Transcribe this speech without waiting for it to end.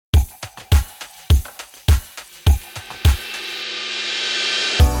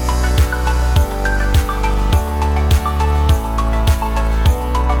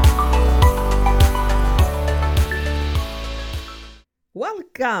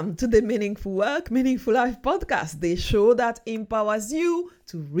Welcome to the Meaningful Work, Meaningful Life podcast, the show that empowers you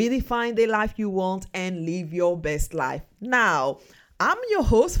to redefine the life you want and live your best life. Now, I'm your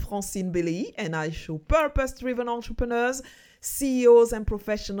host, Francine Belly, and I show purpose-driven entrepreneurs, CEOs, and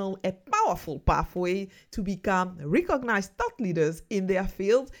professionals a powerful pathway to become recognized thought leaders in their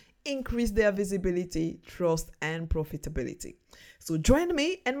field, increase their visibility, trust, and profitability. So join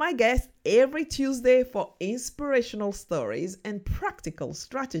me and my guests every Tuesday for inspirational stories and practical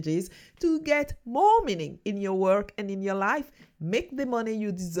strategies to get more meaning in your work and in your life, make the money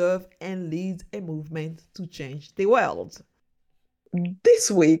you deserve, and lead a movement to change the world. This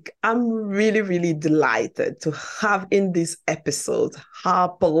week, I'm really delighted to have in this episode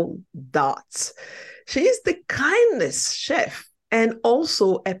Harpal Dhatt. She is the kindness chef and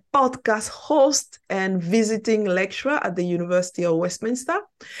also a podcast host and visiting lecturer at the University of Westminster.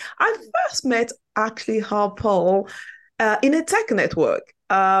 I first met actually Harpal in a tech network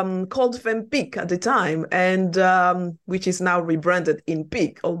called FemPeak at the time, and which is now rebranded in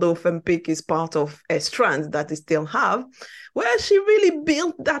Peak, although FemPeak is part of a strand that they still have, where she really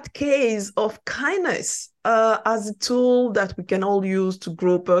built that case of kindness as a tool that we can all use to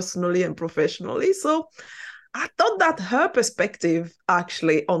grow personally and professionally. So I thought that her perspective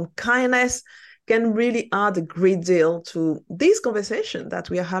actually on kindness can really add a great deal to this conversation that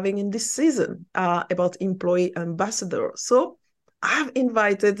we are having in this season about employee ambassador. So I've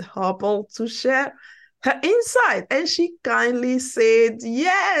invited Harpal to share her insight, and she kindly said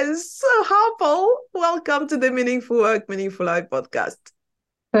yes. So Harpal, welcome to the Meaningful Work, Meaningful Life podcast.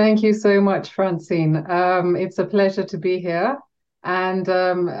 Thank you so much, Francine. It's a pleasure to be here. And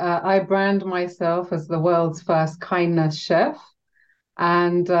I brand myself as the world's first kindness chef.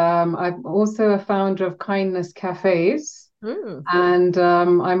 And I'm also a founder of Kindness Cafes. And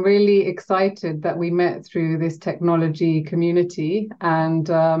I'm really excited that we met through this technology community. And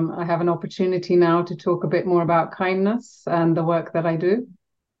I have an opportunity now to talk a bit more about kindness and the work that I do.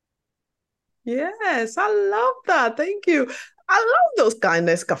 Yes, I love that. Thank you. I love those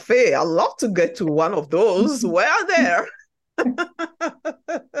kindness cafe. I'd love to get to one of those. Where are they?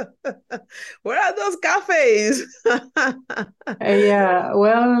 Where are those cafes? Yeah,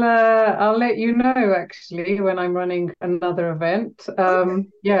 well, I'll let you know actually when I'm running another event.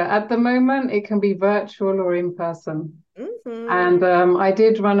 Yeah, at the moment it can be virtual or in person. And I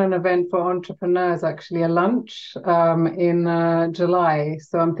did run an event for entrepreneurs, actually, a lunch in July.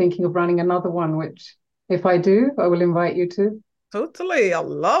 So I'm thinking of running another one, which if I do, I will invite you to. Totally.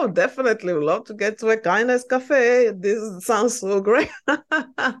 Definitely love to get to a kindness cafe. This sounds so great.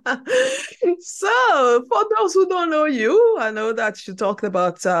 So, for those who don't know you, I know that you talked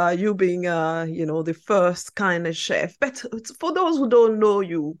about you being, the first kindness chef. But for those who don't know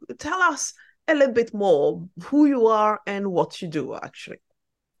you, tell us a little bit more who you are and what you do, actually.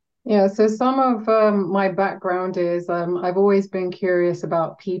 Yeah, so some of my background is I've always been curious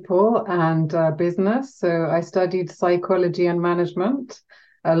about people and business. So I studied psychology and management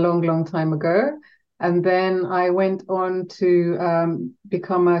a long time ago. And then I went on to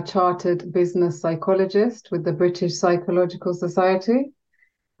become a chartered business psychologist with the British Psychological Society.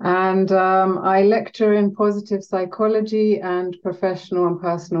 And I lecture in positive psychology and professional and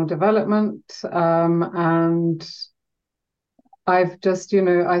personal development. And I've just,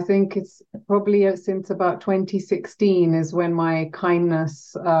 I think it's probably since about 2016 is when my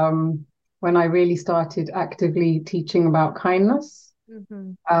kindness, when I really started actively teaching about kindness.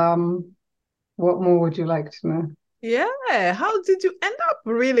 What more would you like to know? Yeah, how did you end up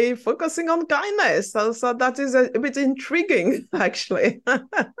really focusing on kindness? So that is a bit intriguing, actually, in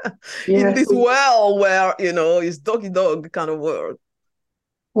Yes. this world where, it's doggy dog kind of world.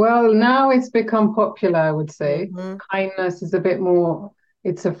 Well, now it's become popular, I would say. Mm-hmm. Kindness is a bit more,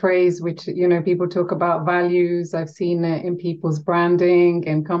 it's a phrase which, people talk about values. I've seen it in people's branding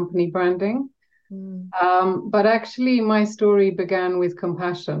and company branding. But actually, my story began with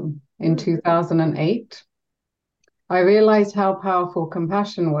compassion in 2008. I realized how powerful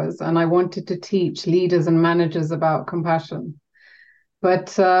compassion was, and I wanted to teach leaders and managers about compassion.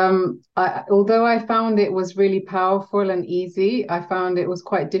 But although I found it was really powerful and easy, I found it was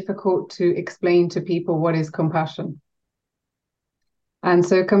quite difficult to explain to people what is compassion. And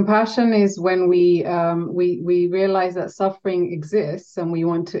so compassion is when we realize that suffering exists and we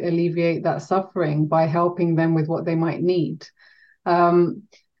want to alleviate that suffering by helping them with what they might need.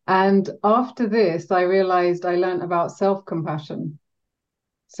 And after this, I realized I learned about self-compassion.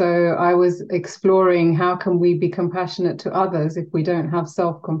 So I was exploring how can we be compassionate to others if we don't have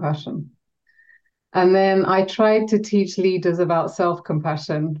self-compassion. And then I tried to teach leaders about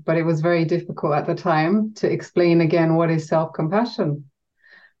self-compassion, but it was very difficult at the time to explain again what is self-compassion.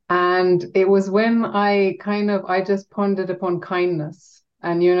 And it was when I just pondered upon kindness.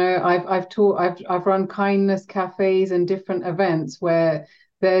 And I've run kindness cafes and different events where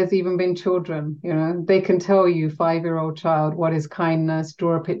there's even been children, they can tell you, 5-year-old child, what is kindness,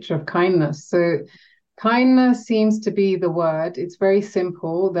 draw a picture of kindness. So kindness seems to be the word. It's very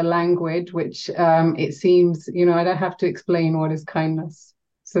simple, the language, which it seems, I don't have to explain what is kindness.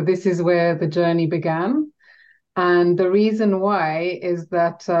 So this is where the journey began. And the reason why is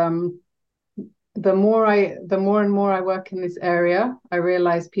that the more and more I work in this area, I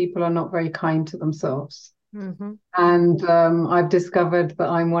realize people are not very kind to themselves. Mm-hmm. And I've discovered that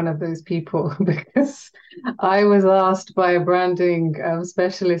I'm one of those people because I was asked by a branding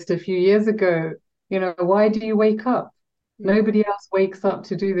specialist a few years ago, why do you wake up? Nobody else wakes up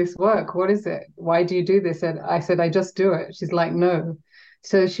to do this work. What is it? Why do you do this? And I said, I just do it. She's like, no.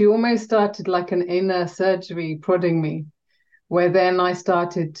 So she almost started like an inner surgery prodding me, where then I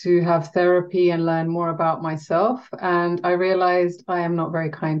started to have therapy and learn more about myself. And I realized I am not very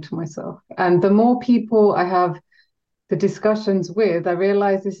kind to myself. And the more people I have the discussions with, I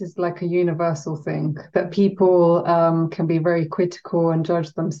realize this is like a universal thing, that people can be very critical and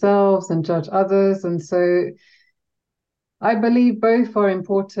judge themselves and judge others. And so I believe both are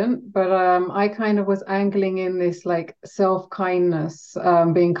important, but I kind of was angling in this like self-kindness,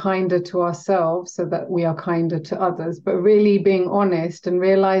 being kinder to ourselves so that we are kinder to others, but really being honest and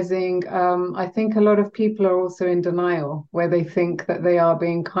realizing I think a lot of people are also in denial, where they think that they are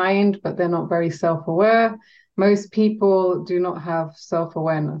being kind, but they're not very self-aware. Most people do not have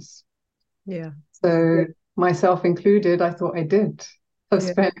self-awareness. Yeah. So myself included, I thought I did. I've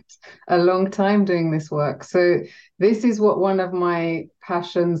spent a long time doing this work. So this is what one of my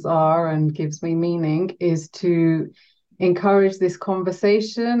passions are and gives me meaning, is to encourage this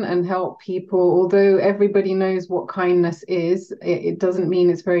conversation and help people. Although everybody knows what kindness is, it doesn't mean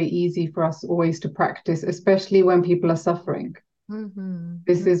it's very easy for us always to practice, especially when people are suffering. Mm-hmm.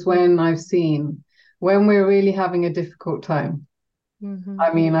 This is when I've seen when we're really having a difficult time. Mm-hmm.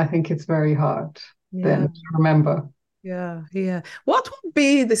 I mean, I think it's very hard then to remember. Yeah, yeah. What would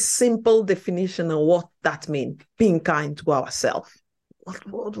be the simple definition of what that means, being kind to ourselves?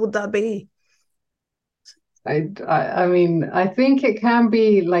 What would that be? I mean, I think it can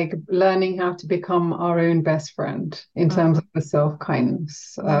be like learning how to become our own best friend in terms of the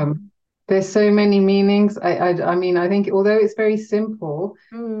self-kindness. There's so many meanings. I mean, I think although it's very simple,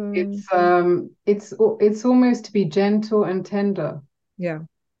 it's almost to be gentle and tender. Yeah.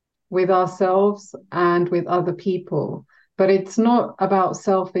 With ourselves and with other people. But it's not about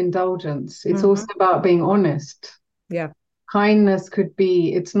self-indulgence. It's also about being honest. Yeah. Kindness could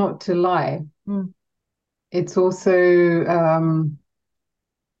be, it's not to lie. It's also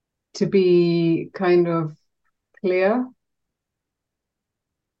to be kind of clear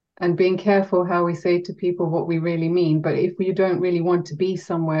and being careful how we say to people what we really mean. But if we don't really want to be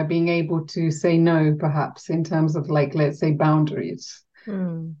somewhere, being able to say no, perhaps, in terms of like, let's say, boundaries.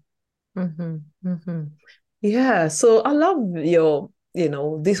 Yeah, so I love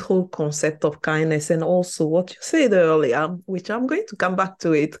this whole concept of kindness, and also what you said earlier, which I'm going to come back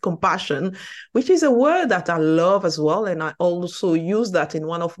to it, compassion, which is a word that I love as well. And I also use that in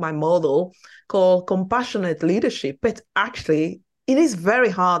one of my model called compassionate leadership. But actually, it is very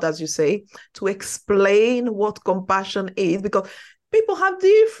hard, as you say, to explain what compassion is, because people have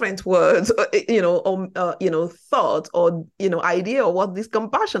different words, thought or, idea of what this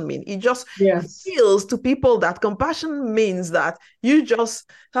compassion means. It just feels to people that compassion means that you just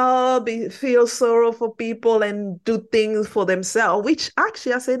feel sorrow for people and do things for themselves, which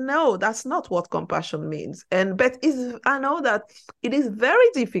actually I say, no, that's not what compassion means. But I know that it is very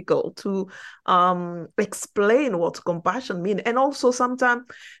difficult to explain what compassion means. And also sometimes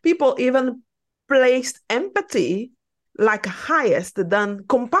people even placed empathy like highest than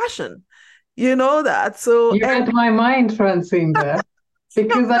compassion. You know that. So you read my mind, Francine, there.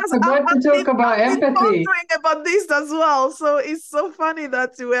 Because I forgot to talk about empathy. I've been wondering about this as well. So it's so funny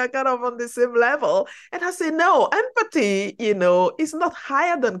that we are kind of on the same level. And I say, no, empathy, is not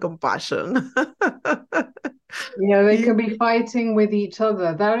higher than compassion. Yeah, they could be fighting with each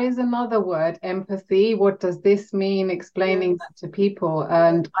other. There is another word, empathy. What does this mean? Explaining that to people.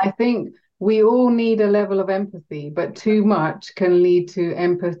 And I think we all need a level of empathy, but too much can lead to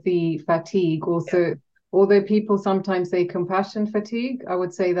empathy fatigue. Also, although people sometimes say compassion fatigue, I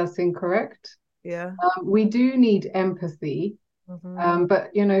would say that's incorrect. Yeah. We do need empathy,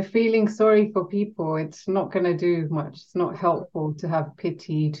 But, feeling sorry for people, it's not going to do much. It's not helpful to have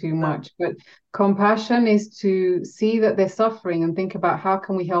pity too much. But compassion is to see that they're suffering and think about how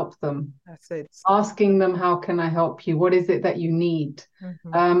can we help them? That's it. Asking them, how can I help you? What is it that you need?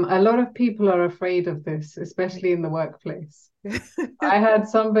 A lot of people are afraid of this, especially in the workplace. I had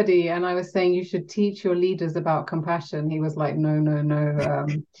somebody and I was saying you should teach your leaders about compassion. He was like, no, no, no.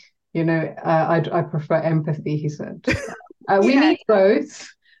 I prefer empathy, he said. We need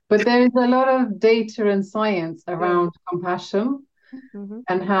both, but there is a lot of data and science around compassion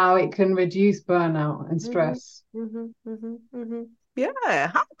and how it can reduce burnout and stress.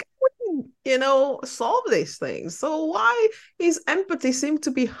 Yeah, how can we, solve these things? So why is empathy seem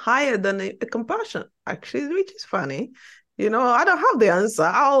to be higher than compassion? Actually, which is funny. I don't have the answer.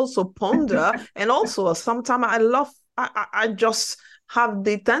 I also ponder, and also sometimes I just have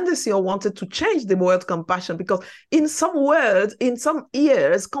the tendency or wanted to change the word compassion, because in some words, in some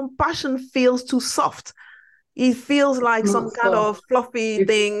ears, compassion feels too soft. It feels like some kind of fluffy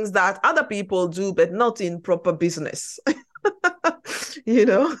things that other people do, but not in proper business.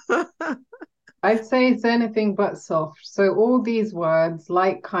 I'd say it's anything but soft. So all these words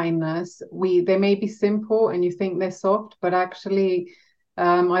like kindness, they may be simple and you think they're soft, but actually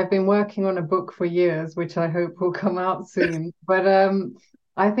I've been working on a book for years, which I hope will come out soon. But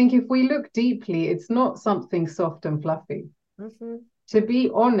I think if we look deeply, it's not something soft and fluffy. To be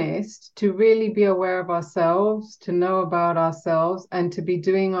honest, to really be aware of ourselves, to know about ourselves, and to be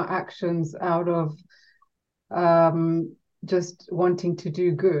doing our actions out of just wanting to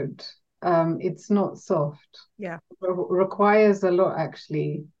do good. It's not soft. Yeah. It requires a lot,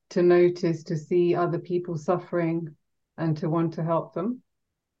 actually, to notice, to see other people suffering and to want to help them.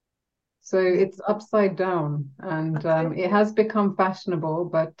 So it's upside down, and it has become fashionable,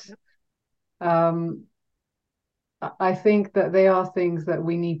 but I think that they are things that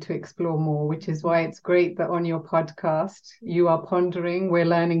we need to explore more, which is why it's great that on your podcast, you are pondering, we're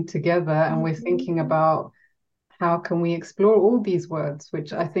learning together, and we're thinking about how can we explore all these words,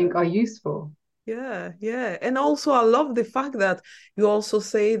 which I think are useful. Yeah. And also I love the fact that you also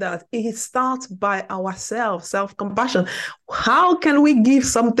say that it starts by ourselves, self-compassion. How can we give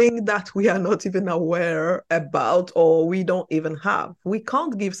something that we are not even aware about or we don't even have? We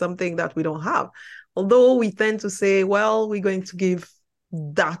can't give something that we don't have. Although we tend to say, well, we're going to give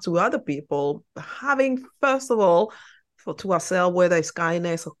that to other people. Having, first of all, to ourselves, whether it's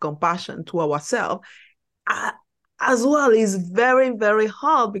kindness or compassion to ourselves, as well is very, very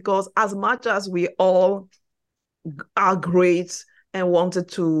hard, because as much as we all are great and wanted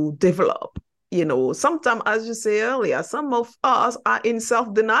to develop, sometimes, as you say earlier, some of us are in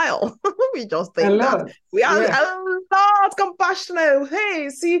self-denial. We just think that we are not compassionate. Hey,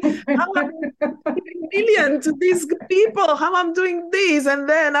 see how I'm giving million to these people, how I'm doing this, and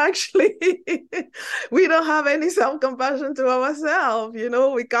then actually we don't have any self-compassion to ourselves.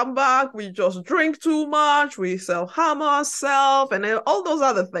 We come back, we just drink too much, we self-harm ourselves, and then all those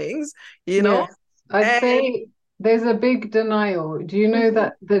other things. Yes, I'd say there's a big denial. Do you know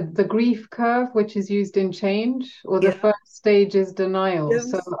that the grief curve, which is used in change, or the first stage is denial?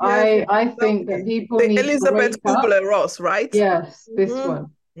 So I think that people need Elizabeth to wake up. Kubler-Ross, right? Yes, this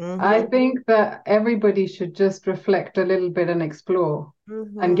one. I think that everybody should just reflect a little bit and explore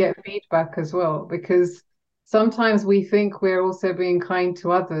and get feedback as well, because sometimes we think we're also being kind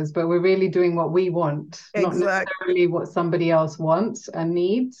to others, but we're really doing what we want, not necessarily what somebody else wants and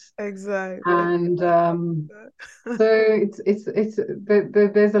needs. Exactly. And so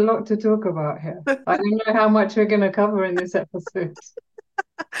there's a lot to talk about here. I don't know how much we're going to cover in this episode.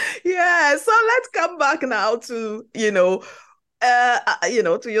 Yeah, so let's come back now to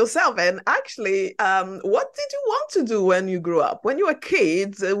to yourself. And actually, what did you want to do when you grew up? When you were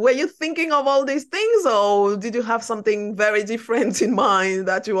kids, were you thinking of all these things, or did you have something very different in mind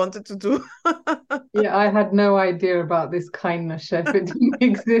that you wanted to do? Yeah, I had no idea about this kindness chef. It didn't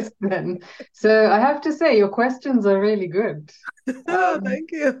exist then. So I have to say, your questions are really good.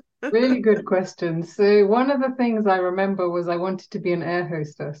 Thank you. Really good questions. So one of the things I remember was I wanted to be an air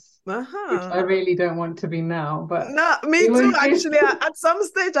hostess, which I really don't want to be now. But no, me too. Actually, at some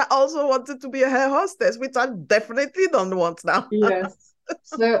stage, I also wanted to be a air hostess, which I definitely don't want now. Yes.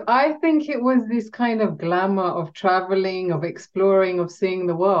 So I think it was this kind of glamour of traveling, of exploring, of seeing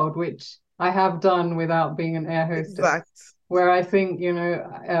the world, which I have done without being an air hostess. Exact. Where I think,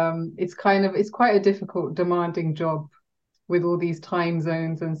 it's quite a difficult, demanding job with all these time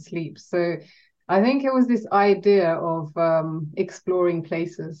zones and sleep. So I think it was this idea of exploring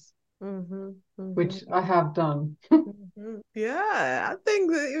places. Mm-hmm. Mm-hmm. which I have done. Mhm. Yeah, I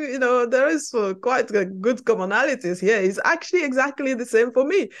think that, there is quite a good commonalities here. It's actually exactly the same for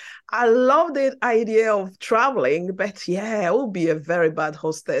me. I love the idea of traveling, but yeah, I will be a very bad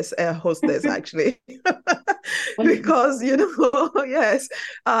air hostess actually, because yes,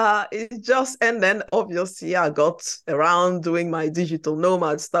 it just and then obviously I got around doing my digital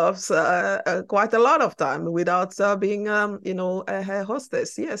nomad stuff quite a lot of time without being a air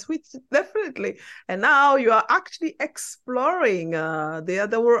hostess. Yes, which definitely. And now you are actually exploring the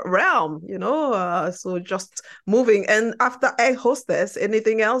other realm, so just moving. And after air hostess,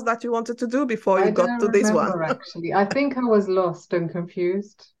 anything else that you wanted to do before I you got don't to this one? remember actually. I think I was lost and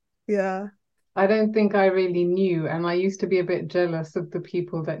confused. Yeah, I don't think I really knew, and I used to be a bit jealous of the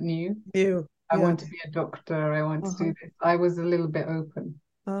people that knew. you, I yeah. want to be a doctor, I want to Uh-huh, do this. I was a little bit open.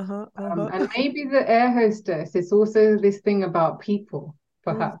 uh-huh, uh-huh. And maybe the air hostess, it's also this thing about people,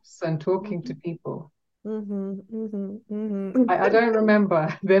 Mhm, perhaps, and talking to mhm, people. mhm, mhm, mhm. I don't remember.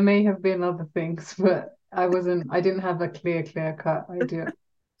 There may have been other things, but I didn't have a clear cut idea.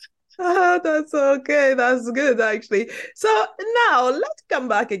 That's okay. That's good, actually. So now let's come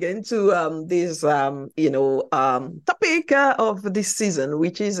back again to this topic of this season,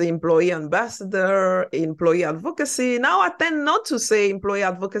 which is employee ambassador, employee advocacy. Now I tend not to say employee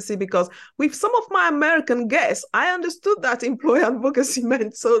advocacy because with some of my American guests, I understood that employee advocacy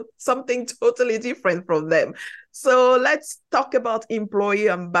meant something totally different from them. So let's talk about employee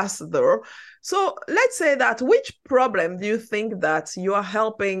ambassador. So let's say that which problem do you think that you are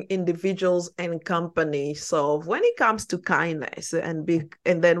helping individuals and companies solve when it comes to kindness and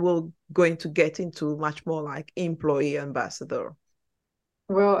then we're going to get into much more like employee ambassador.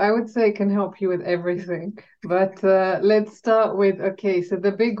 Well, I would say it can help you with everything, but let's start with okay, so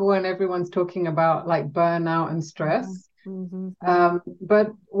the big one everyone's talking about, like burnout and Mm-hmm, stress. mm-hmm, mm-hmm.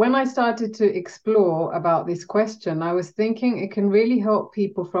 But when I started to explore about this question, I was thinking it can really help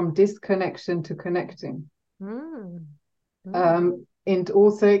people from disconnection to connecting. Mm-hmm. And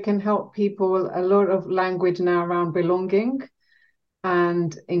also, it can help people a lot of language now around belonging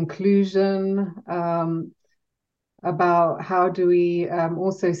and inclusion, about how do we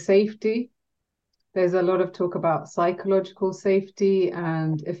also safety. There's a lot of talk about psychological safety,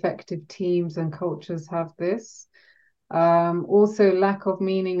 and effective teams and cultures have this. Also, lack of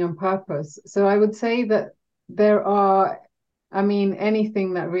meaning and purpose. So I would say that there are, I mean,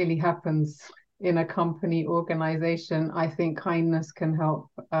 anything that really happens in a company organization, I think kindness can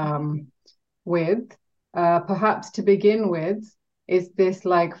help with. Perhaps to begin with, is this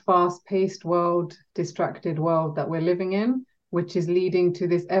like fast-paced world, distracted world that we're living in, which is leading to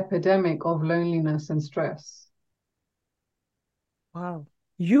this epidemic of loneliness and stress. Wow.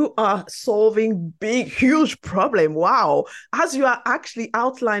 You are solving big, huge problem. Wow. As you are actually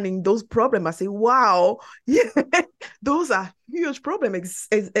outlining those problems, I say, wow, yeah, those are huge problems,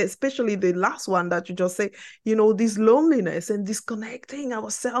 especially the last one that you just say, this loneliness and disconnecting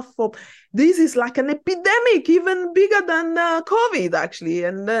ourselves from, this is like an epidemic, even bigger than COVID, actually.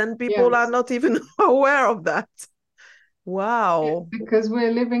 And then people are Yes. not even aware of that. Wow. Because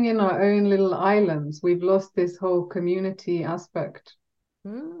we're living in our own little islands. We've lost this whole community aspect.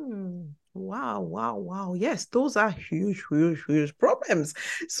 Wow, wow, wow. Yes, those are huge, huge, huge problems.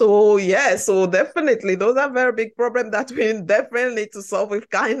 So, yeah, so definitely those are very big problems that we definitely need to solve with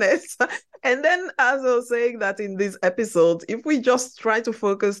kindness. And then, as I was saying that in this episode, if we just try to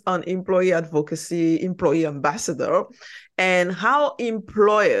focus on employee advocacy, employee ambassador, and how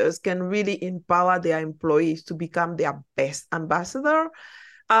employers can really empower their employees to become their best ambassador,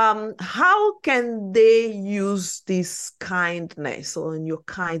 how can they use this kindness or your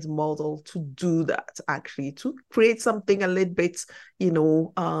kind model to do that actually to create something a little bit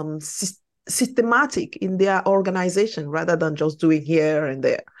systematic in their organization rather than just doing here and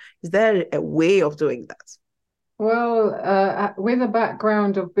there? Is there a way of doing that? Well, with a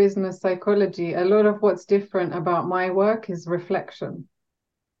background of business psychology, a lot of what's different about my work is reflection.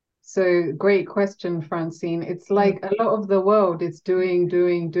 So great question, Francine. It's like a lot of the world is doing,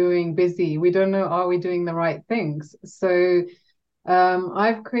 busy. We don't know, are we doing the right things? So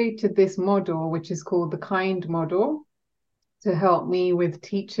I've created this model, which is called the kind model, to help me with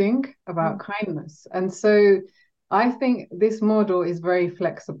teaching about kindness. And so I think this model is very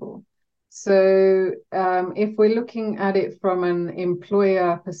flexible. So if we're looking at it from an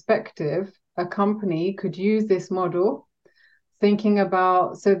employer perspective, a company could use this model thinking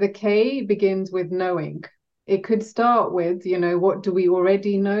about, so the K begins with knowing. It could start with, what do we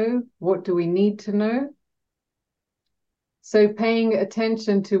already know? What do we need to know? So paying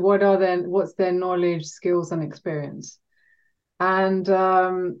attention to what's their knowledge, skills, and experience. And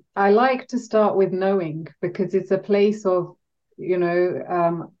I like to start with knowing, because it's a place of,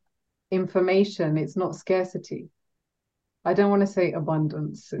 information. It's not scarcity. I don't want to say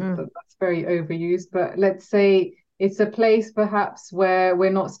abundance. That's very overused, but let's say it's a place perhaps where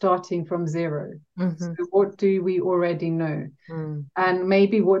we're not starting from zero. So what do we already know? And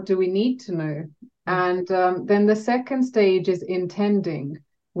maybe what do we need to know? And then the second stage is intending,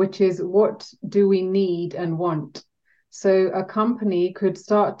 which is what do we need and want? So a company could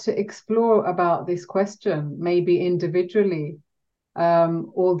start to explore about this question, maybe individually.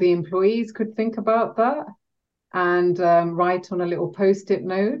 All the employees could think about that and write on a little post-it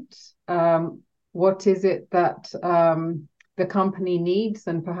note, what is it that the company needs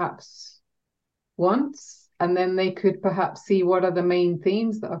and perhaps wants, and then they could perhaps see what are the main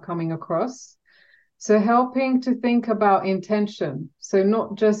themes that are coming across. So helping to think about intention, so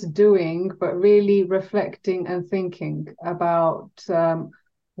not just doing, but really reflecting and thinking about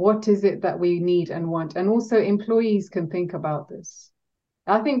what is it that we need and want. And also employees can think about this.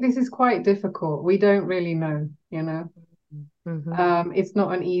 I think this is quite difficult. We don't really know, It's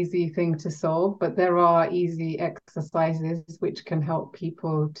not an easy thing to solve, but there are easy exercises which can help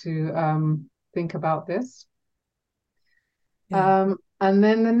people to think about this. Yeah. And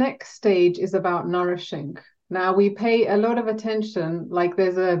then the next stage is about nourishing. Now we pay a lot of attention, like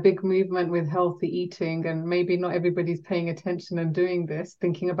there's a big movement with healthy eating, and maybe not everybody's paying attention and doing this,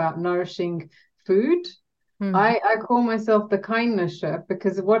 thinking about nourishing food. I call myself the kindness chef,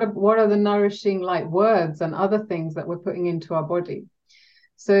 because what are the nourishing like words and other things that we're putting into our body?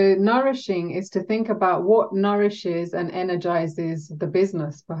 So nourishing is to think about what nourishes and energizes the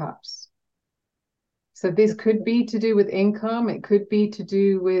business, perhaps. So this could be to do with income. It could be to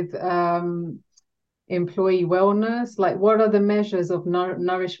do with employee wellness. Like, what are the measures of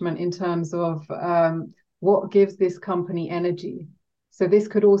nourishment in terms of what gives this company energy? So this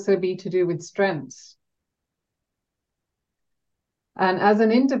could also be to do with strengths. And as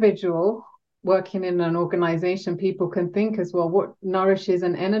an individual working in an organization, people can think as well, what nourishes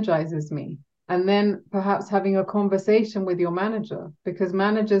and energizes me? And then perhaps having a conversation with your manager, because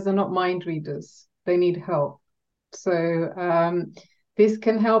managers are not mind readers. They need help. So this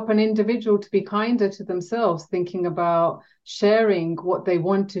can help an individual to be kinder to themselves, thinking about sharing what they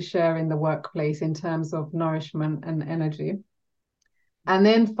want to share in the workplace in terms of nourishment and energy. And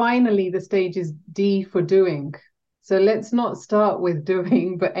then finally, the stage is D for doing. So let's not start with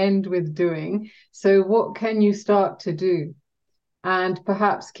doing, but end with doing. So what can you start to do? And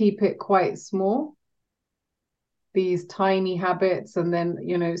perhaps keep it quite small, these tiny habits, and then,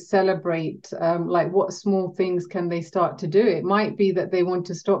 celebrate like what small things can they start to do? It might be that they want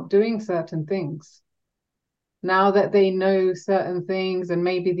to stop doing certain things. Now that they know certain things and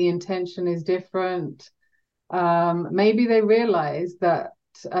maybe the intention is different, maybe they realize that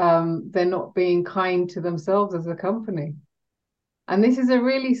they're not being kind to themselves as a company. And this is a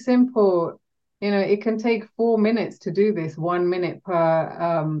really simple, it can take 4 minutes to do this, 1 minute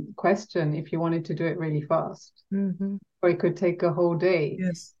per question if you wanted to do it really fast. Or it could take a whole day.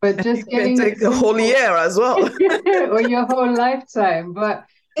 Yes. But just getting it take the whole year as well. Or your whole lifetime. But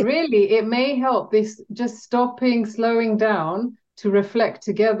really, it may help, this just stopping, slowing down to reflect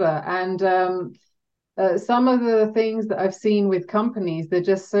together. And some of the things that I've seen with companies, they're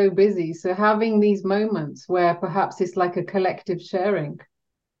just so busy. So having these moments where perhaps it's like a collective sharing,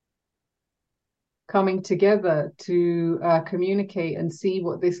 coming together to communicate and see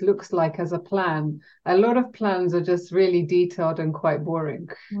what this looks like as a plan. A lot of plans are just really detailed and quite boring,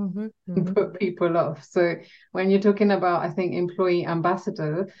 and put people off. So when you're talking about, I think, employee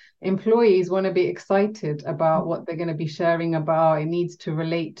ambassador, employees want to be excited about what they're going to be sharing about. It needs to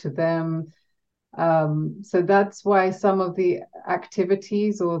relate to them. So that's why some of the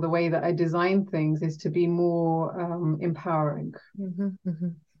activities or the way that I design things is to be more empowering.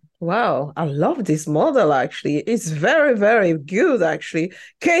 Wow, I love this model, actually. It's very, very good, actually.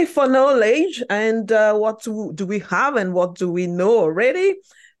 K for knowledge, and what do we have and what do we know already?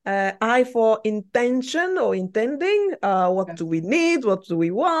 I for intention or intending, what do we need, what do we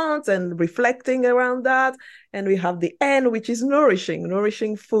want, and reflecting around that. And we have the N, which is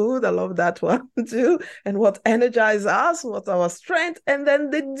nourishing food. I love that one too. And what energizes us, what's our strength, and then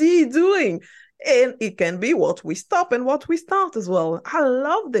the D, doing. And it can be what we stop and what we start as well. I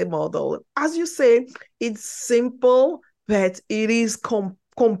love the model. As you say, it's simple, but it is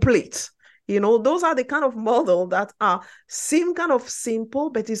complete. Those are the kind of model that seem kind of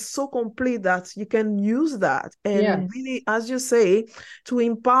simple, but it's so complete that you can use that. And really, as you say, to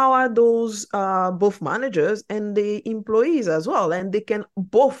empower those both managers and the employees as well. And they can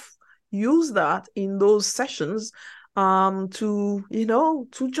both use that in those sessions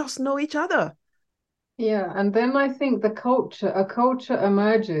to just know each other. Yeah, and then I think a culture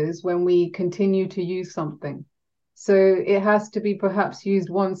emerges when we continue to use something. So it has to be perhaps used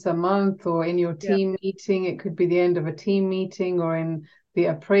once a month or in your Yeah. team meeting. It could be the end of a team meeting or in the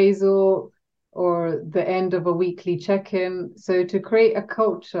appraisal or the end of a weekly check-in. So to create a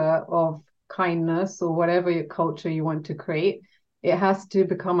culture of kindness or whatever your culture you want to create, it has to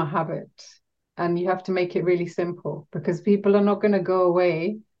become a habit. And you have to make it really simple because people are not going to go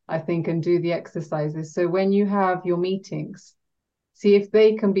away, I think, and do the exercises. So when you have your meetings, see if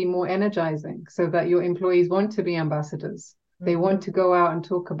they can be more energizing so that your employees want to be ambassadors. They want to go out and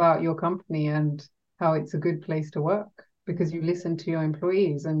talk about your company and how it's a good place to work because you listen to your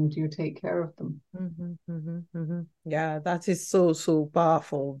employees and you take care of them. Yeah, that is so, so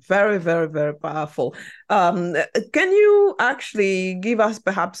powerful. Very, very, very powerful. Can you actually give us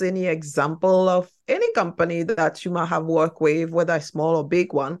perhaps any example of any company that you might have worked with, whether a small or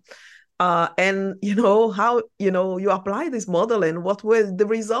big one? And how you apply this model and what were the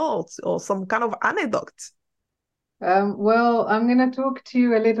results or some kind of anecdote. Well, I'm going to talk to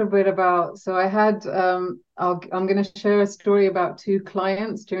you a little bit about. So I had, I'm going to share a story about two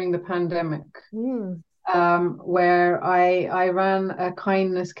clients during the pandemic, where I ran a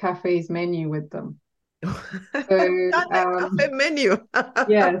kindness cafes menu with them. So Cafe menu.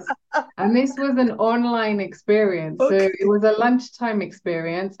 yes, and this was an online experience. So Okay. it was a lunchtime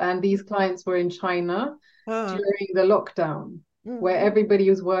experience, and these clients were in China Uh, during the lockdown, where mhm, everybody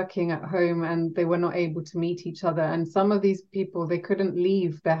was working at home and they were not able to meet each other. And some of these people, they couldn't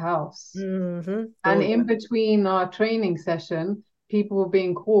leave their house. And Oh, in between our training session, people were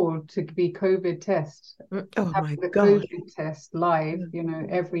being called to be COVID test, oh having my the gosh. COVID test live, Yeah.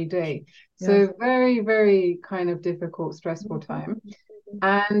 every day. Yeah. So very, very kind of difficult, stressful time.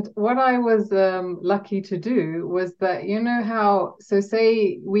 And what I was lucky to do was that, how, so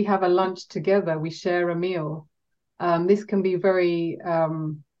say we have a lunch together, we share a meal. This can be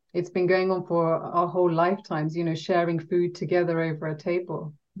it's been going on for our whole lifetimes, sharing food together over a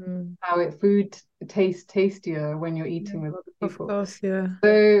table. Mm. How food tastes tastier when you're Yeah, eating with other of people. course, yeah.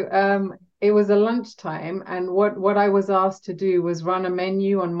 So it was a lunchtime, and what I was asked to do was run a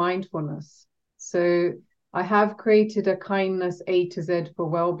menu on mindfulness. So I have created a kindness A to Z for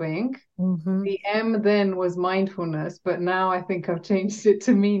well-being. The M then was mindfulness, but now I think I've changed it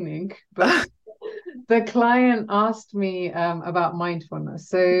to meaning. But the client asked me about mindfulness.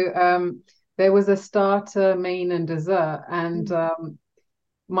 So there was a starter, main, and dessert, and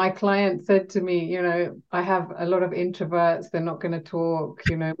my client said to me, I have a lot of introverts, they're not going to talk,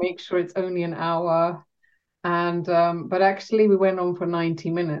 make sure it's only an hour. And but actually we went on for 90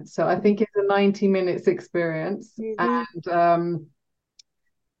 minutes. So I think it's a 90 minutes experience. And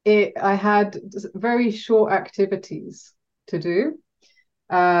I had very short activities to do,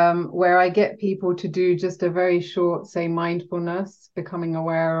 where I get people to do just a very short, say, mindfulness, becoming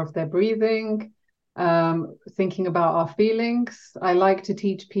aware of their breathing, thinking about our feelings. I like to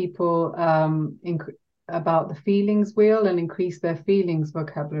teach people about the feelings wheel and increase their feelings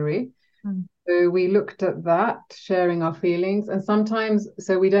vocabulary. So we looked at that, sharing our feelings. And sometimes,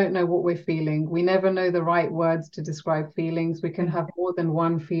 so we don't know what we're feeling. We never know the right words to describe feelings. We can have more than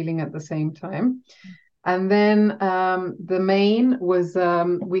one feeling at the same time. And then the main was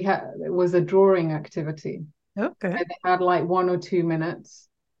was a drawing activity. Okay. Where they had like 1 or 2 minutes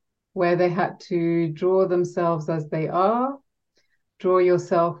where they had to draw themselves as they are, draw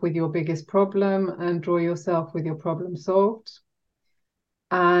yourself with your biggest problem, and draw yourself with your problem solved.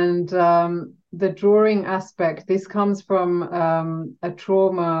 And the drawing aspect, this comes from a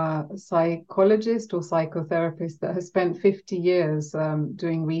trauma psychologist or psychotherapist that has spent 50 years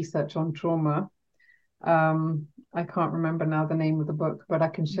doing research on trauma. I can't remember now the name of the book, but I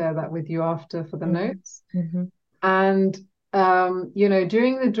can share that with you after for the notes. And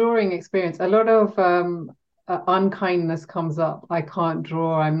during the drawing experience, a lot of unkindness comes up. I can't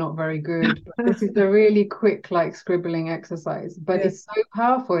draw, I'm not very good. But this is a really quick, like scribbling exercise, but Yeah. it's so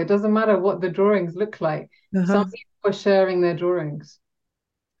powerful. It doesn't matter what the drawings look like. Some people are sharing their drawings.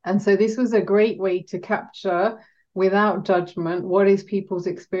 And so this was a great way to capture without judgment what is people's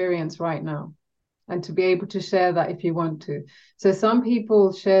experience right now and to be able to share that if you want to. So some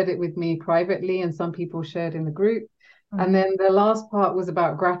people shared it with me privately and some people shared in the group. And then the last part was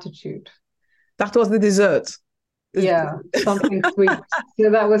about gratitude. That was the dessert. Yeah, something sweet. So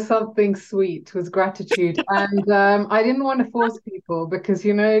that was something sweet, was gratitude. And I didn't want to force people because,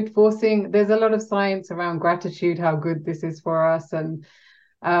 forcing, there's a lot of science around gratitude, how good this is for us. And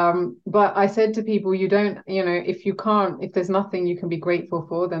But I said to people, you don't, if there's nothing you can be grateful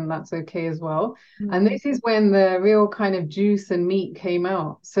for, then that's okay as well. And this is when the real kind of juice and meat came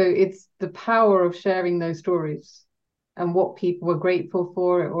out. So it's the power of sharing those stories and what people were grateful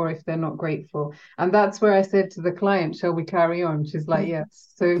for, or if they're not grateful. And that's where I said to the client, shall we carry on? She's like,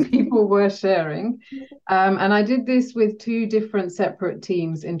 yes. So people were sharing. And I did this with 2 different separate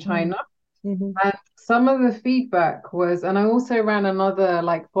teams in China. And some of the feedback was, and I also ran another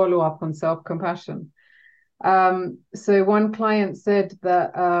like follow-up on self-compassion. So one client said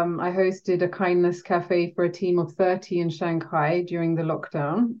that I hosted a kindness cafe for a team of 30 in Shanghai during the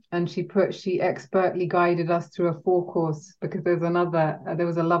lockdown, and she expertly guided us through a 4-course, because there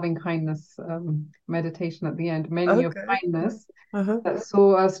was a loving kindness meditation at the end, menu of kindness, that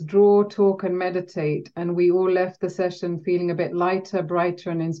saw us draw, talk, and meditate, and we all left the session feeling a bit lighter, brighter,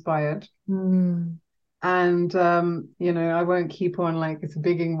 and inspired. And I won't keep on like it's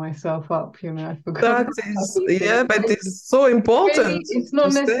bigging myself up, I forgot. But it's so important. It's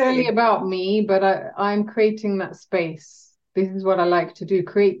not necessarily about me, but I'm creating that space. This is what I like to do: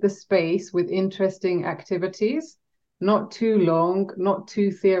 create the space with interesting activities, not too long, not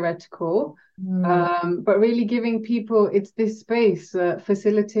too theoretical, but really giving people, it's this space,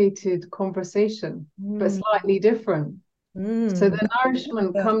 facilitated conversation, but slightly different. So the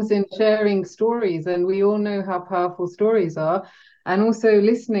nourishment comes in sharing stories, and we all know how powerful stories are, and also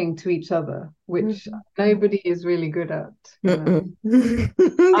listening to each other, which nobody is really good at. I'm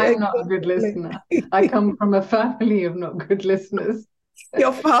not a good listener. I come from a family of not good listeners.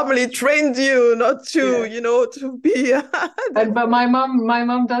 Your family trained you not to, to be. But my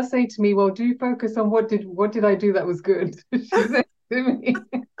mum does say to me, "Well, do focus on what did I do that was good?" She says to me,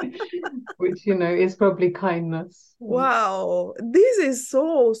 which is probably kindness. Wow, this is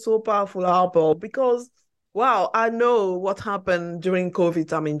so powerful, Harpal, because wow, I know what happened during COVID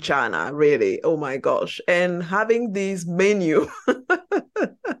time in China, really. Oh my gosh. And having this menu.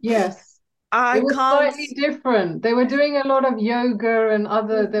 Yes. It was slightly different. They were doing a lot of yoga and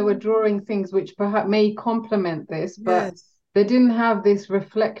they were drawing things which perhaps may complement this, but they didn't have this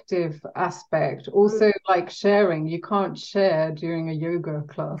reflective aspect. Also, like sharing, you can't share during a yoga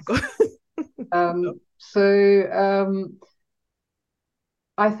class.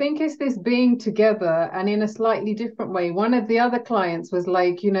 I think it's this being together and in a slightly different way. One of the other clients was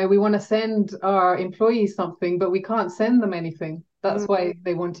like, we want to send our employees something, but we can't send them anything. That's why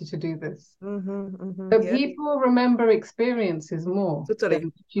they wanted to do this. But people remember experiences more.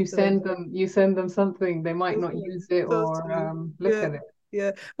 Totally. You send them something, they might not use it or look at it.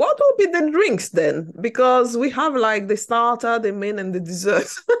 Yeah. What will be the drinks then? Because we have like the starter, the main, and the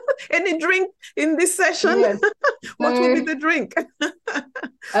dessert. Any drink in this session? Yes. What will be the drink?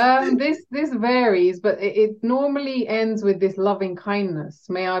 This varies, but it normally ends with this loving kindness.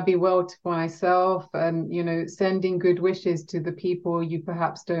 May I be well to myself, and sending good wishes to the people you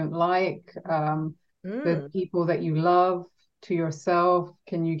perhaps don't like, the people that you love, to yourself.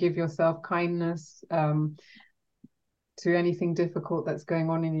 Can you give yourself kindness? To anything difficult that's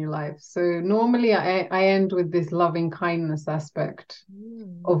going on in your life. So normally I end with this loving kindness aspect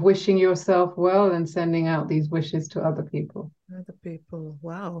of wishing yourself well and sending out these wishes to other people.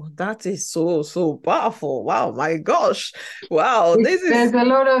 Wow, that is so powerful. Wow, my gosh. Wow, there's a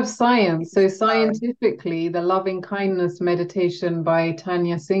lot of science. So scientifically, the loving kindness meditation by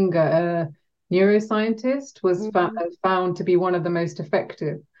Tanya Singer, a neuroscientist, was found to be one of the most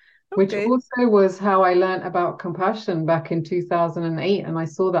effective. Which also was how I learned about compassion back in 2008. And I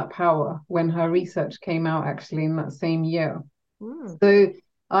saw that power when her research came out actually in that same year. So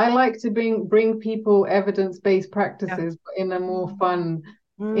I like to bring people evidence-based practices in a more fun,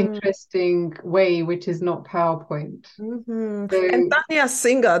 interesting way, which is not PowerPoint. And Tanya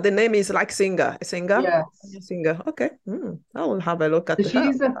Singer, the name is like singer. Yes. Singer. Okay. I will have a look at her.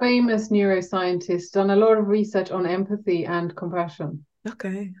 She's a famous neuroscientist, done a lot of research on empathy and compassion.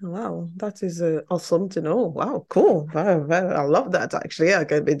 Okay, wow, that is awesome to know. Wow, cool. I love that actually. I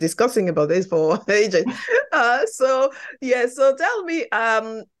can be discussing about this for ages. So tell me, have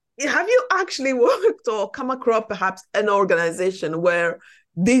you actually worked or come across perhaps an organization where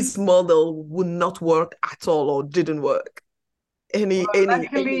this model would not work at all or didn't work?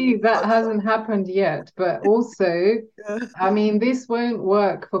 Luckily, that hasn't happened yet, but also, I mean, this won't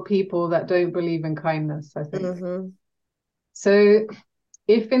work for people that don't believe in kindness, I think. So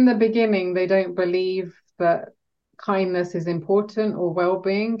if in the beginning they don't believe that kindness is important or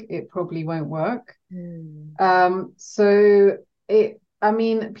well-being, it probably won't work.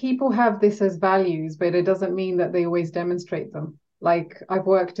 People have this as values, but it doesn't mean that they always demonstrate them. Like I've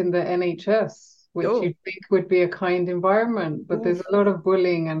worked in the NHS which Oh, you'd think would be a kind environment, but there's oof. a lot of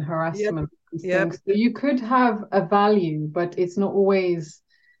bullying and Yep. harassment and Yep. things. So you could have a value, but it's not always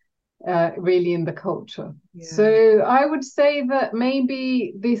really in the culture. Yeah. So I would say that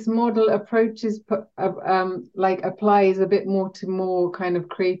maybe this model approaches like applies a bit more to more kind of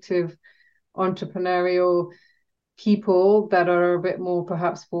creative, entrepreneurial people that are a bit more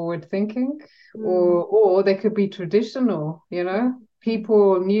perhaps forward thinking, Mm. or they could be traditional,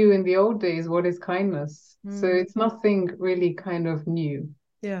 people knew in the old days what is kindness, so Mm. it's nothing really kind of new.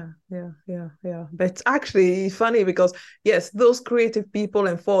 Yeah. But actually, it's funny because, yes, those creative people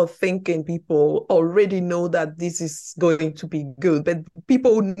and forward-thinking people already know that this is going to be good. But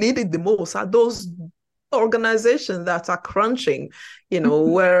people who need it the most are those organizations that are crunching,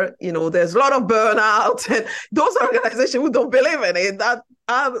 where, there's a lot of burnout. And those organizations who don't believe in it, that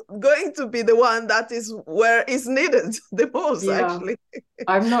are going to be the one that is where it's needed the most, Yeah, actually.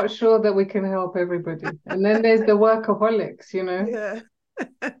 I'm not sure that we can help everybody, and then there's the workaholics. Yeah.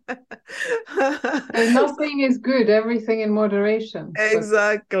 So nothing is good, everything in moderation. But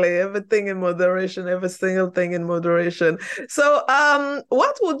Exactly. Everything in moderation, every single thing in moderation. So,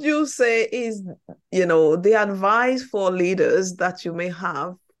 what would you say is, the advice for leaders that you may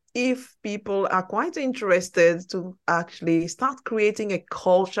have if people are quite interested to actually start creating a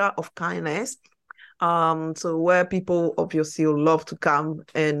culture of kindness? So where people obviously love to come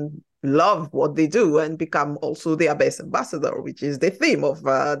and love what they do and become also their best ambassador, which is the theme of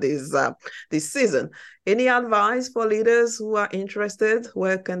this season. Any advice for leaders who are interested?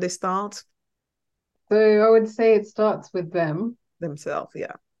 Where can they start? so I would say it starts with them Themselves,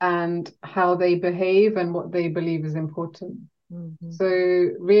 yeah. and how they behave and what they believe is important. Mm-hmm. So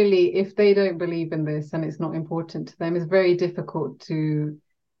really, if they don't believe in this and it's not important to them, it's very difficult to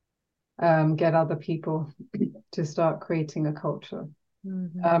get other people to start creating a culture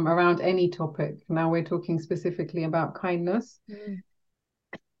around any topic. Now we're talking specifically about kindness. Mm-hmm.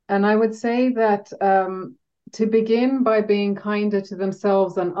 And I would say that to begin by being kinder to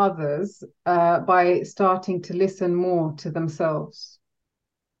themselves and others, by starting to listen more to themselves.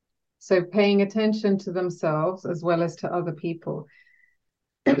 So paying attention to themselves as well as to other people.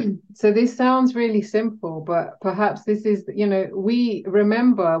 So this sounds really simple, but perhaps this is, we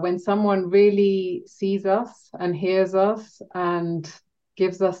remember when someone really sees us and hears us and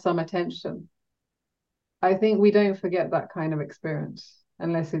gives us some attention. I think we don't forget that kind of experience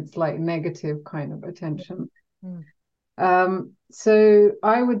unless it's like negative kind of attention. So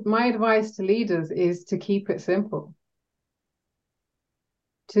my advice to leaders is to keep it simple,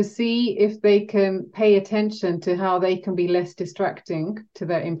 to see if they can pay attention to how they can be less distracting to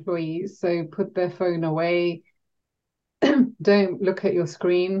their employees. So put their phone away, don't look at your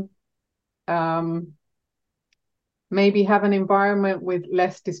screen. Maybe have an environment with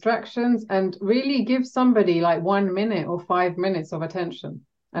less distractions and really give somebody like 1 minute or 5 minutes of attention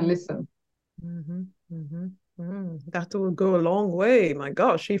and listen. Mm-hmm. Mm-hmm. That will go a long way. My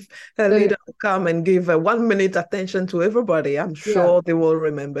gosh, if a So, leader will come and give a 1 minute attention to everybody, I'm yeah. sure they will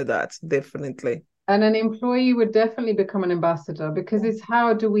remember that, definitely. And an employee would definitely become an ambassador because it's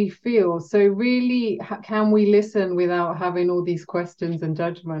how do we feel? So really, can we listen without having all these questions and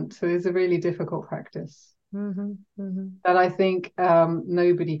judgment? So it's a really difficult practice that I think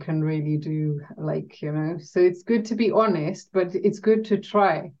nobody can really do, so it's good to be honest, but it's good to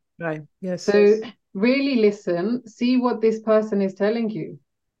try. Right. Yes. So really listen, see what this person is telling you.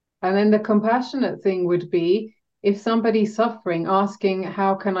 And then the compassionate thing would be if somebody's suffering, asking,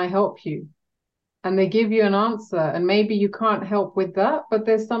 how can I help you? And they give you an answer, and maybe you can't help with that, but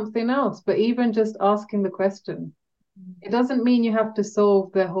there's something else. But even just asking the question, it doesn't mean you have to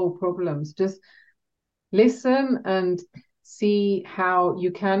solve their whole problems. Just listen and see how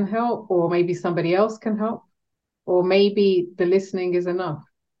you can help, or maybe somebody else can help, or maybe the listening is enough.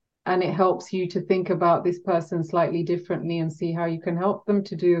 And it helps you to think about this person slightly differently and see how you can help them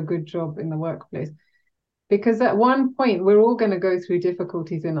to do a good job in the workplace. Because at one point, we're all going to go through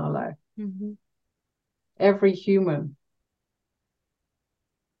difficulties in our life. Every human.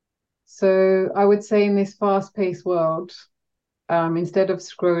 So I would say in this fast-paced world, instead of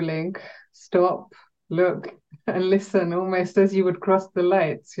scrolling, stop, look, and listen, almost as you would cross the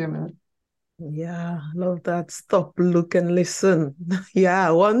lights. Yeah, love that. Stop, look, and listen. Yeah,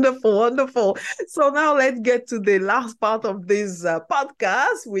 wonderful, wonderful. So now let's get to the last part of this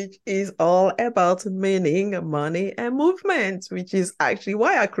podcast, which is all about meaning, money, and movement, which is actually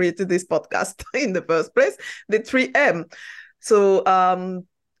why I created this podcast in the first place, the 3M. So,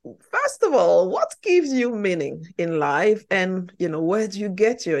 first of all, what gives you meaning in life, and where do you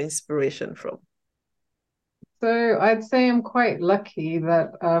get your inspiration from? So I'd say I'm quite lucky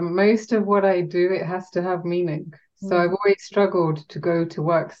that most of what I do, it has to have meaning. So I've always struggled to go to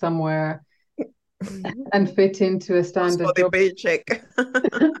work somewhere and fit into a Just for standard the job. paycheck.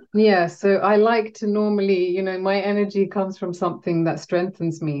 Yeah, so I like to normally, my energy comes from something that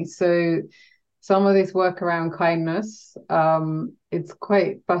strengthens me. So some of this work around kindness, it's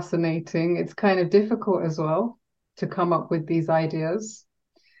quite fascinating. It's kind of difficult as well to come up with these ideas.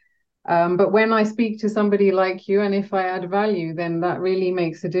 But when I speak to somebody like you, and if I add value, then that really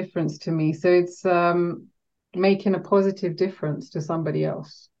makes a difference to me. So it's making a positive difference to somebody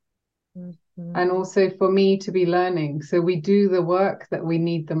else. Mm-hmm. And also for me to be learning. So we do the work that we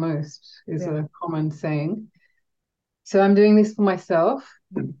need the most, is Yeah. a common saying. So I'm doing this for myself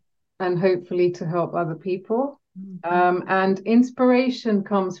and hopefully to help other people. And inspiration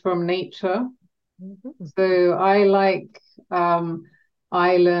comes from nature. So I like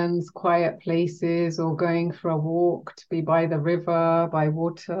islands, quiet places, or going for a walk to be by the river, by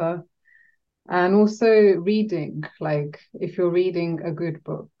water. And also reading, like if you're reading a good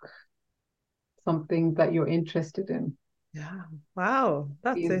book, something that you're interested in. Yeah. Wow.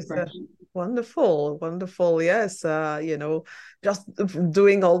 That The is inspiration. wonderful. Wonderful. Yes. Just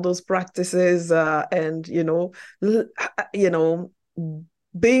doing all those practices and, you know,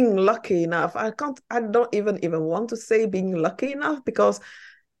 being lucky enough. I don't even want to say being lucky enough because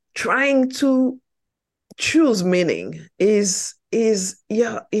trying to choose meaning is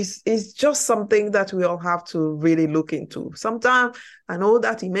just something that we all have to really look into. Sometimes I know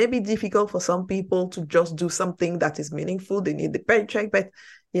that it may be difficult for some people to just do something that is meaningful. They need the paycheck, but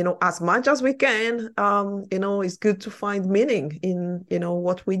as much as we can, it's good to find meaning in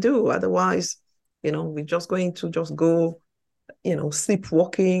what we do. Otherwise, we're just going to just go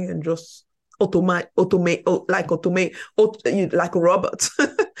sleepwalking and just automate like a robot.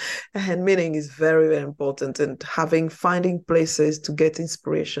 And meaning is very, very important. And finding places to get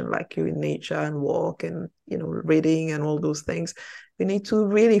inspiration, like you in nature and walk and reading and all those things. We need to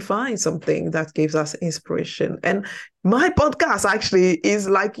really find something that gives us inspiration. And my podcast actually is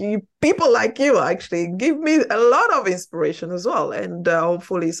like people like you actually give me a lot of inspiration as well. And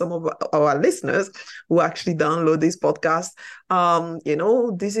hopefully some of our listeners who actually download this podcast,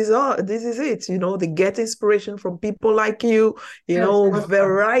 this is it. They get inspiration from people like you, Yes,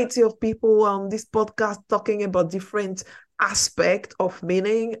 variety of people on this podcast talking about different aspect of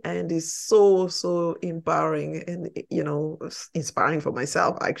meaning, and is so empowering and inspiring for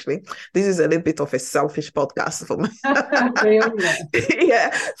myself. Actually, this is a little bit of a selfish podcast for me. Yeah,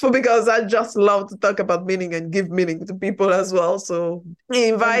 because I just love to talk about meaning and give meaning to people as well. So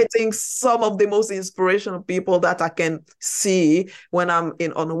inviting some of the most inspirational people that I can see when I'm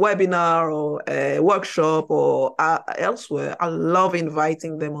on a webinar or a workshop or elsewhere, I love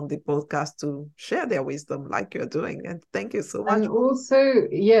inviting them on the podcast to share their wisdom like you're doing. And thank you so much. And also,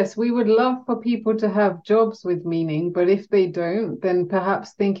 yes, we would love for people to have jobs with meaning, but if they don't, then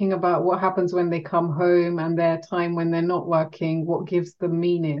perhaps thinking about what happens when they come home and their time when they're not working, what gives them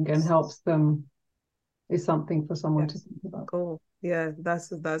meaning and helps them is something for someone to think about. Cool. Yeah,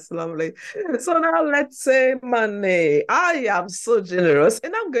 that's lovely. So now let's say money. I am so generous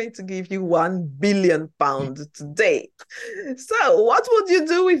and I'm going to give you £1 billion today. So what would you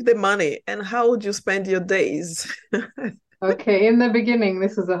do with the money and how would you spend your days? Okay, in the beginning,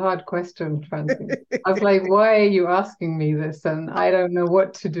 this is a hard question, Francine. I was like, why are you asking me this? And I don't know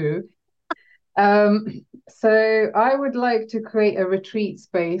what to do. So I would like to create a retreat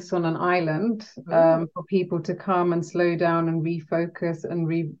space on an island for people to come and slow down and refocus and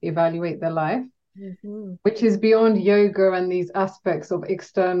reevaluate their life, which is beyond yoga and these aspects of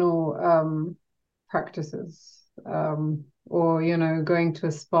external practices, or going to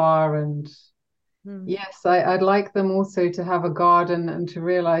a spa. And yes, I'd like them also to have a garden and to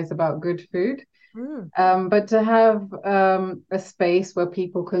realize about good food, but to have a space where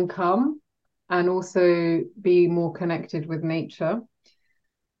people can come and also be more connected with nature.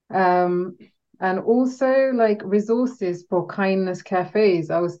 And also like resources for kindness cafes.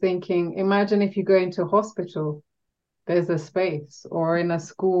 I was thinking, imagine if you go into a hospital, there's a space, or in a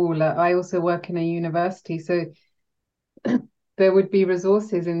school. I also work in a university, so there would be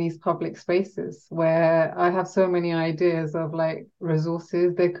resources in these public spaces where I have so many ideas of like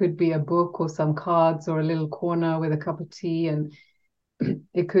resources. There could be a book or some cards or a little corner with a cup of tea, and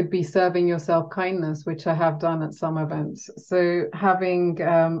it could be serving yourself kindness, which I have done at some events. So having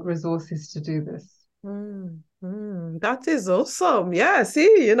resources to do this. That is awesome. Yeah,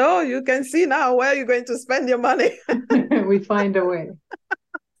 see, you can see now where you're going to spend your money. We find a way.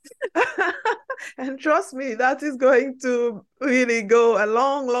 And trust me, that is going to really go a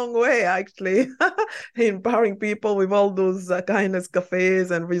long, long way, actually, empowering people with all those kindness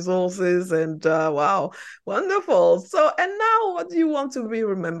cafes and resources. And wow, wonderful. So, and now what do you want to be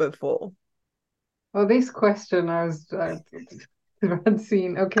remembered for? Well, this question I was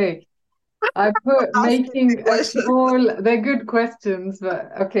Francine. Okay. I put making a small, they're good questions,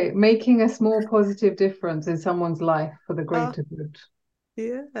 but okay, making a small positive difference in someone's life for the greater good.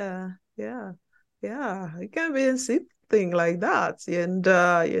 Yeah, yeah, yeah. It can be a simple thing like that. And,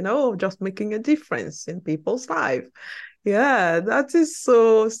 just making a difference in people's life. Yeah, that is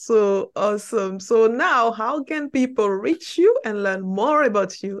so, so awesome. So now, how can people reach you and learn more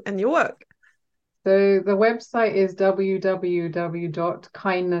about you and your work? So the website is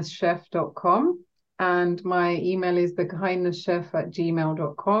www.kindnesschef.com, and my email is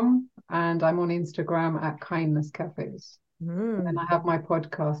thekindnesschef@gmail.com, and I'm on Instagram at Kindness Cafes. And I have my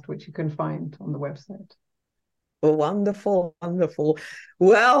podcast, which you can find on the website. Wonderful, wonderful.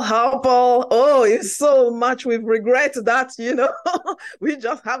 Well, Harpal, it's so much we've regretted that, we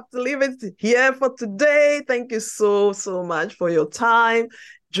just have to leave it here for today. Thank you so, so much for your time,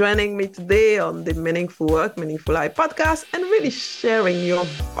 joining me today on the Meaningful Work, Meaningful Life podcast, and really sharing your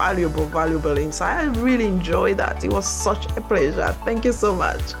valuable, valuable insight. I really enjoyed that. It was such a pleasure. Thank you so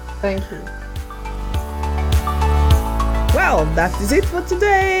much. Thank you. Well, that is it for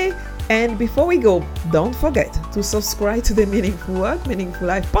today. And before we go, don't forget to subscribe to the Meaningful Work, Meaningful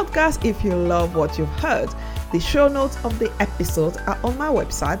Life podcast if you love what you've heard. The show notes of the episode are on my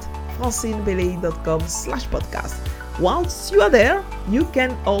website, francinebelay.com/podcast. Once you are there, you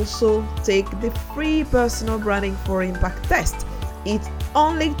can also take the free personal branding for impact test. It's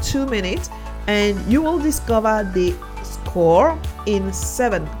only 2 minutes and you will discover the score in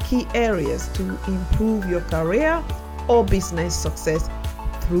 7 key areas to improve your career or business success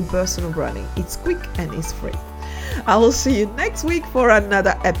through personal branding. It's quick and it's free. I will see you next week for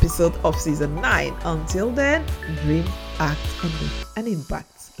another episode of season 9. Until then, dream, act, and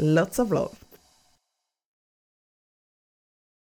impact. Lots of love.